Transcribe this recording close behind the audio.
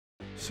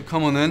So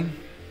come on then.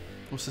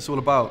 What's this all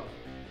about?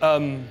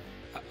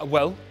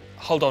 Well,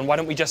 hold on, why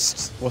don't we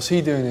just... What's he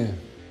doing here?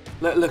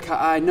 Look,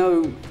 I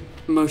know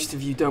most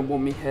of you don't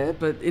want me here,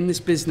 but in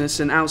this business,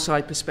 an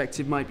outside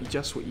perspective might be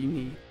just what you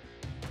need.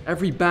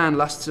 Every band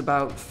lasts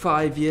about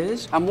 5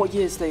 years, and what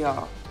years they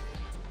are.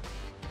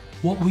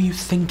 What were you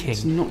thinking?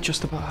 It's not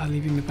just about her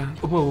leaving the band.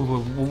 Whoa,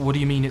 what do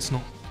you mean it's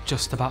not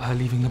just about her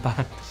leaving the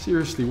band?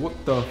 Seriously, what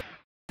the...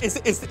 Is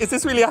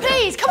this really happening?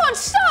 Please, come on,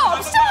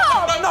 stop,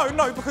 stop!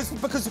 No,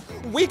 because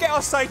we get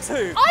our say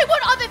too. I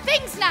want other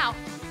things now.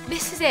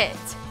 This is it.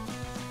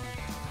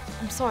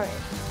 I'm sorry.